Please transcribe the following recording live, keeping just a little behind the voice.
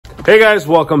Hey guys,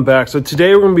 welcome back. So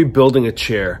today we're going to be building a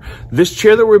chair. This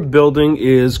chair that we're building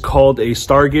is called a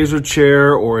Stargazer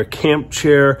chair or a camp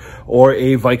chair or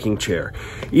a Viking chair.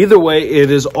 Either way,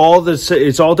 it's all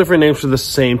different names for the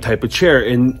same type of chair,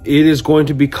 and it is going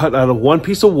to be cut out of one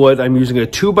piece of wood. I'm using a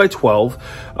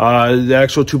 2x12. The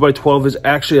actual 2x12 is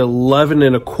actually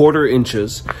 11¼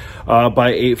 inches by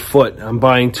 8 foot. I'm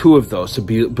buying 2 of those to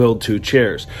build 2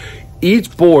 chairs. Each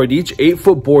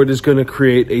 8-foot board is going to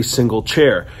create a single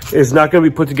chair. It's not going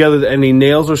to be put together with any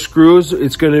nails or screws.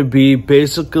 It's going to be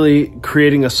basically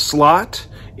creating a slot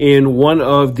in one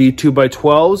of the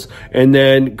 2x12s, and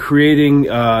then creating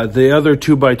the other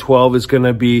 2x12 is going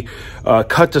to be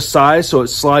cut to size so it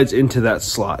slides into that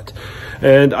slot.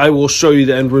 And I will show you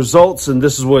the end results, and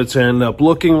this is what it's going to end up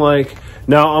looking like.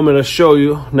 Now I'm going to show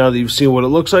you, now that you've seen what it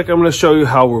looks like, I'm going to show you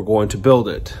how we're going to build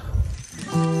it.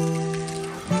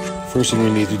 First thing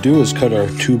we need to do is cut our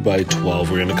 2x12.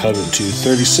 We're going to cut it to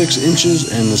 36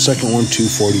 inches and the second one to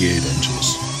 48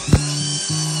 inches.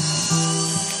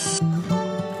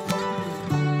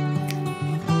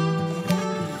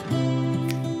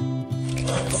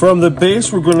 From the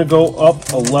base, we're going to go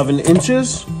up 11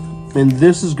 inches, and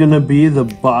this is going to be the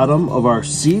bottom of our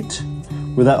seat,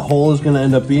 where that hole is going to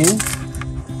end up being.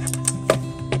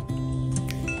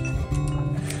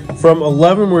 From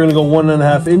 11, we're going to go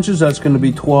 1½ inches. That's going to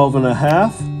be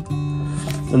 12½,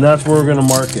 and that's where we're going to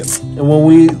mark it. And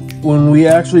when we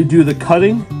actually do the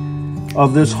cutting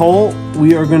of this hole,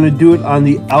 we are going to do it on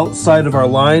the outside of our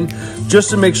line,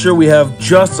 just to make sure we have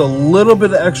just a little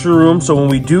bit of extra room. So when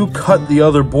we do cut the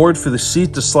other board for the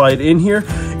seat to slide in here,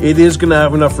 it is going to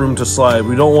have enough room to slide.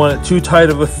 We don't want it too tight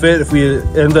of a fit. If we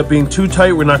end up being too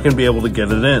tight, we're not going to be able to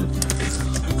get it in.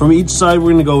 From each side,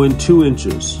 we're going to go in 2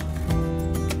 inches.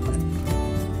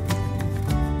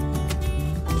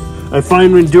 I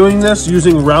find when doing this,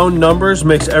 using round numbers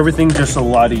makes everything just a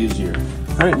lot easier.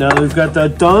 All right, now that we've got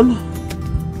that done,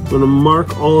 I'm going to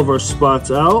mark all of our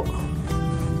spots out.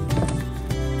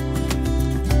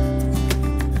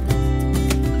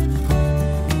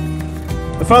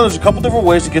 I found there's a couple different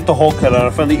ways to get the hole cut out. I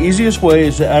found the easiest way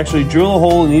is to actually drill a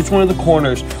hole in each one of the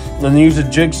corners and then use a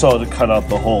jigsaw to cut out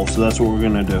the hole. So that's what we're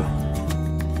going to do.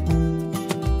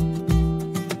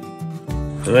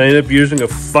 And I ended up using a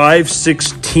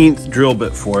 5/16 drill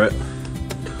bit for it,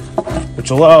 which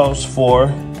allows for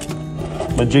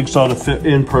my jigsaw to fit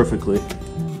in perfectly.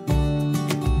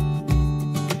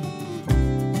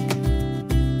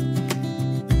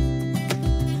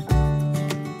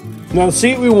 Now the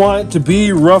seat, we want it to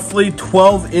be roughly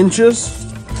 12 inches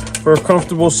for a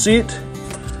comfortable seat.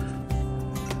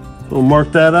 We'll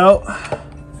mark that out.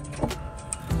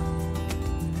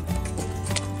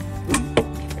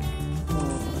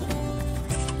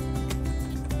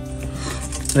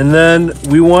 And then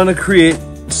we want to create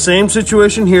the same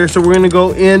situation here. So we're going to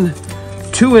go in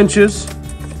 2 inches.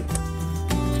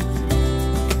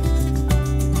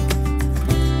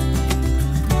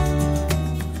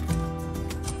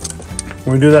 We're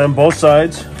going to do that on both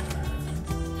sides.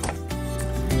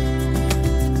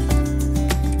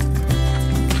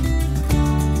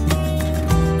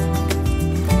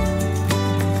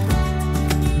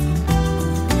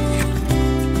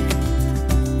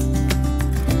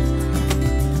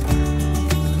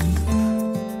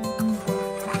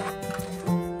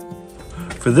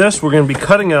 For this, we're going to be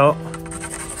cutting out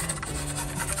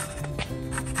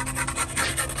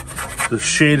the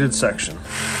shaded section.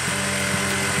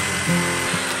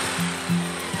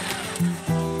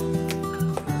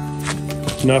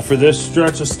 Now for this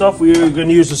stretch of stuff, we are going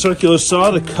to use a circular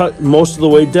saw to cut most of the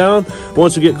way down.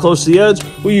 Once we get close to the edge,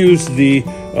 we use the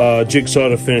jigsaw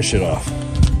to finish it off.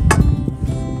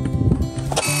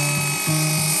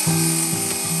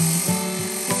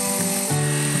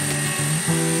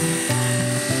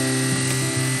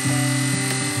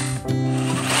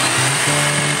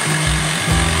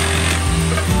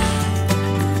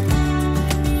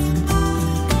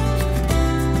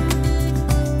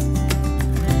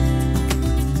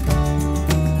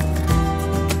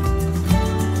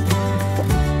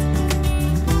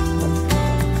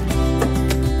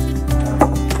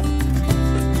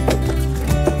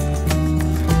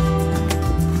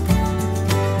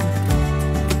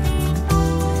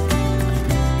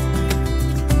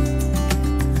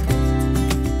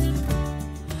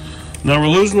 Now we're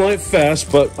losing light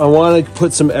fast, but I want to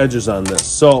put some edges on this.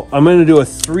 So I'm going to do a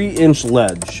 3-inch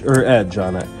ledge or edge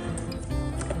on it.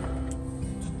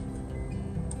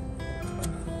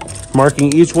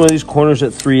 Marking each one of these corners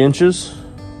at 3 inches.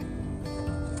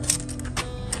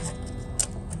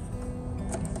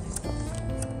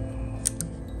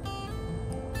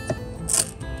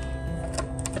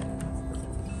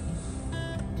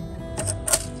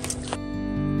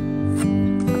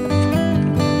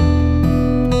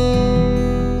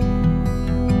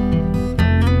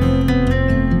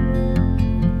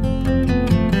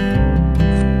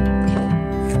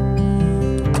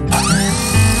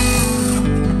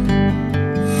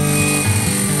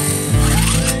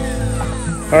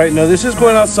 All right, now this is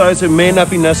going outside, so it may not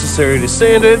be necessary to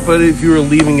sand it, but if you were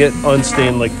leaving it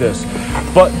unstained like this.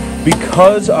 But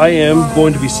because I am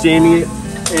going to be staining it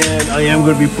and I am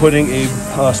going to be putting a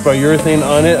Spar urethane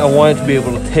on it, I want it to be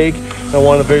able to take, and I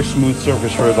want a very smooth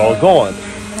surface for it all to go on.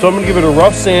 So I'm going to give it a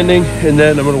rough sanding, and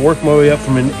then I'm going to work my way up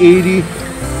from an 80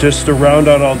 just to round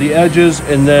out all the edges,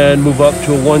 and then move up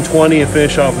to a 120 and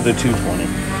finish off with a 220.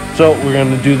 So we're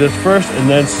going to do this first and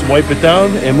then wipe it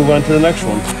down and move on to the next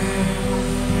one.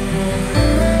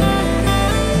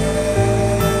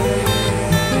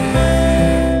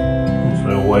 So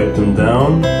I wiped them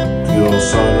down to get all the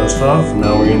sawdust off.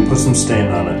 Now we're going to put some stain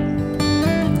on it.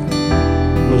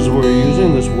 This is what we're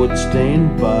using, this wood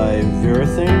stain by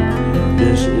urethane.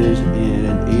 This is in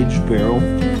an aged barrel.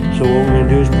 So what we're going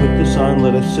to do is put this on,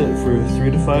 let it sit for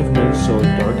 3 to 5 minutes so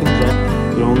it darkens up.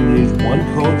 It only needs one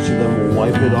coat, so then we'll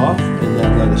wipe it off and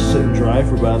then let it sit and dry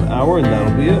for about an hour, and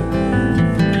that'll be it.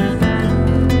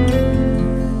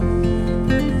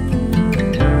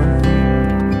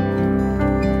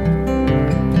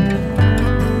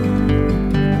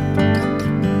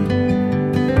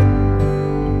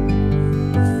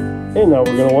 And now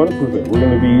we're going to waterproof it. We're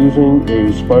going to be using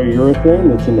a Spar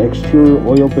urethane. It's an exterior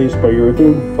oil-based Spar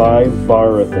urethane by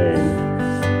Varathane.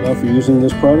 Now for using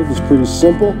this product, it's pretty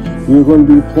simple. We're going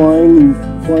to be applying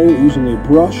it using a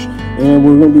brush, and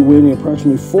we're going to be waiting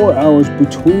approximately 4 hours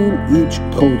between each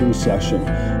coating session.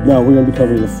 Now we're going to be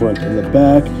covering the front and the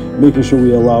back, making sure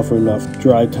we allow for enough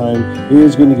dry time. It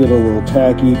is going to get a little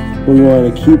tacky, but we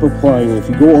want to keep applying it. If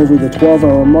you go over the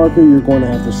 12-hour marker, you're going to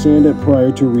have to sand it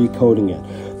prior to recoating it.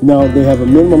 Now they have a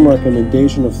minimum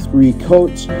recommendation of 3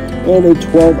 coats and a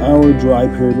 12-hour dry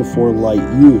period before light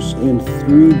use in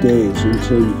 3 days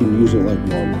until you can use it like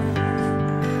normal.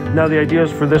 Now the idea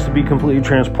is for this to be completely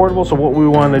transportable, so what we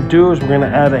want to do is we're going to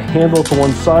add a handle to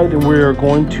one side, and we're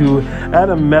going to add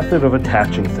a method of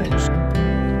attaching things.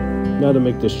 Now to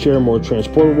make this chair more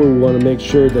transportable, we want to make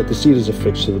sure that the seat is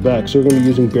affixed to the back, so we're going to be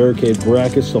using barricade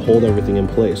brackets to hold everything in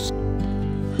place.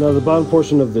 Now the bottom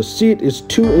portion of the seat is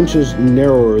 2 inches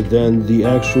narrower than the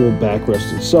actual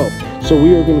backrest itself. So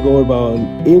we are going to go about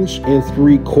 1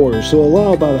 3/4 inches. So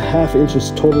allow about a 1/2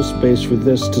 inch total space for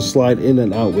this to slide in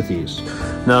and out with ease.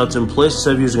 Now it's in place.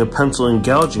 Instead of using a pencil and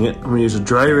gouging it, I'm going to use a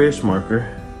dry erase marker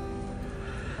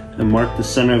and mark the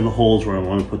center of the holes where I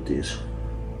want to put these.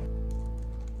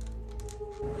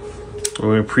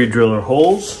 We're going to pre-drill our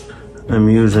holes. I'm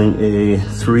using a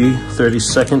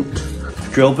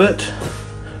 3/32 drill bit,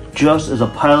 just as a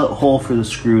pilot hole for the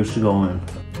screws to go in.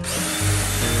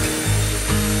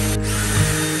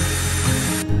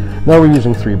 Now we're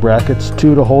using 3 brackets,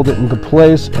 2 to hold it into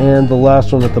place, and the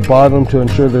last one at the bottom to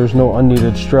ensure there's no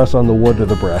unneeded stress on the wood or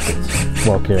the brackets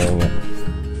while carrying it.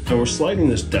 Now we're sliding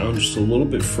this down just a little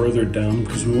bit further down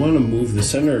because we want to move the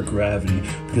center of gravity,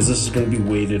 because this is going to be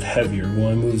weighted heavier. We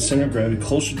want to move the center of gravity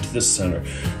closer to the center.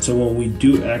 So when we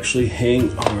do actually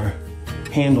hang our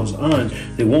handles on,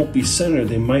 they won't be centered,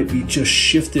 they might be just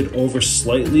shifted over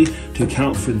slightly to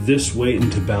account for this weight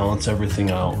and to balance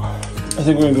everything out. I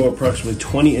think we're going to go approximately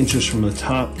 20 inches from the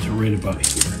top to right about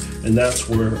here, and that's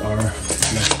where our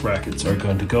next brackets are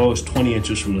going to go, is 20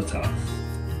 inches from the top.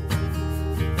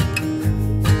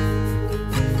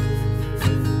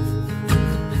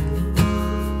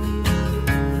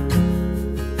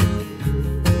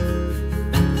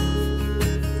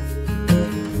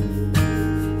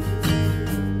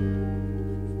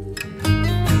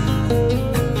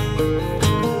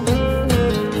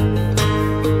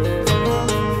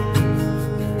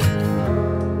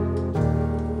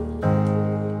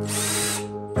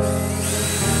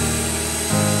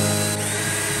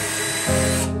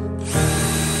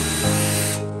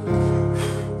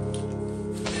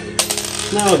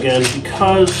 Now again,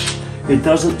 because it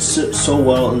doesn't sit so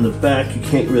well in the back, you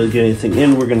can't really get anything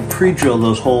in, we're going to pre-drill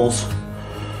those holes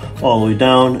all the way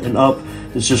down and up.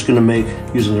 It's just going to make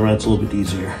using the wrench a little bit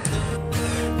easier.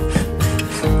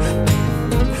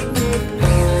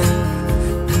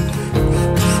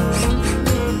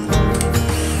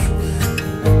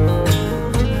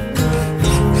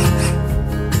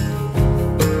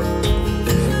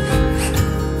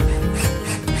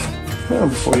 Now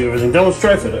before you get everything done, let's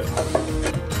dry fit it.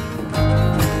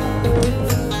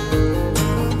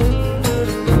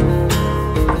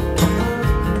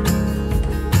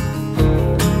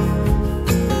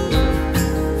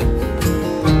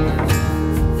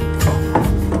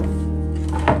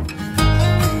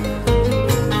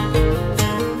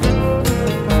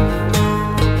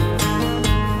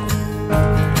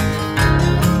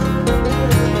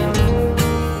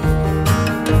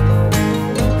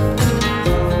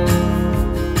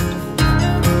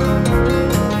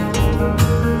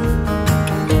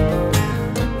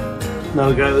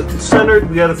 we got it centered.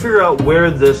 We got to figure out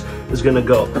where this is going to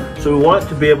go. So we want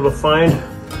to be able to find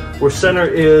where center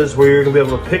is, where you're going to be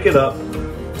able to pick it up,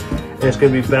 and it's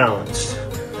going to be balanced.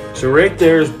 So right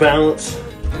there is balanced,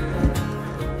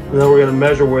 and then we're going to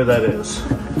measure where that is.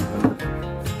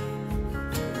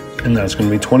 And that's going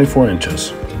to be 24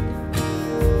 inches.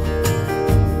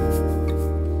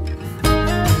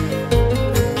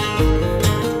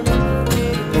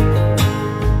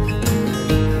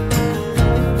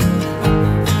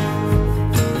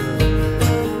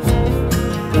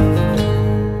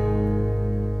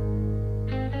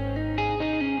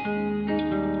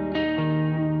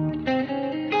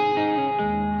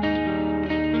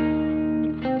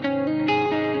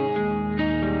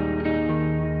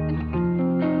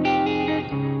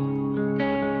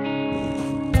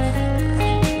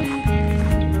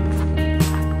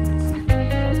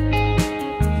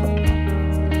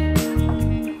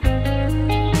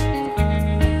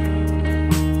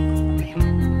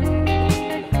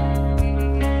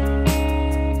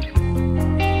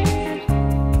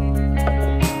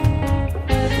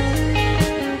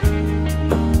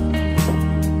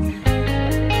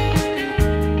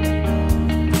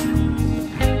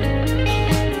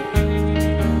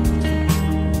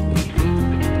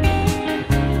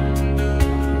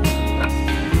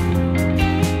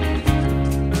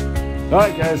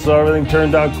 Alright guys, so everything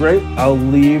turned out great. I'll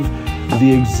leave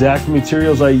the exact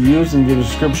materials I used in the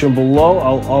description below.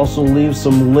 I'll also leave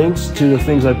some links to the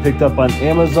things I picked up on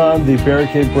Amazon, the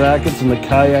barricade brackets and the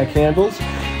kayak handles.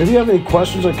 If you have any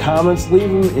questions or comments, leave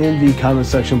them in the comment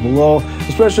section below,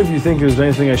 especially if you think there's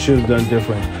anything I should have done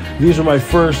different. These are my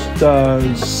first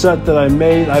set that I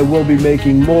made. I will be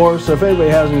making more, so if anybody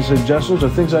has any suggestions or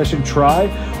things I should try,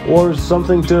 or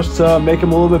something just to make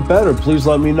them a little bit better, please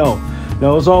let me know.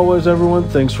 Now, as always, everyone,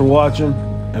 thanks for watching,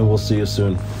 and we'll see you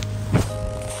soon.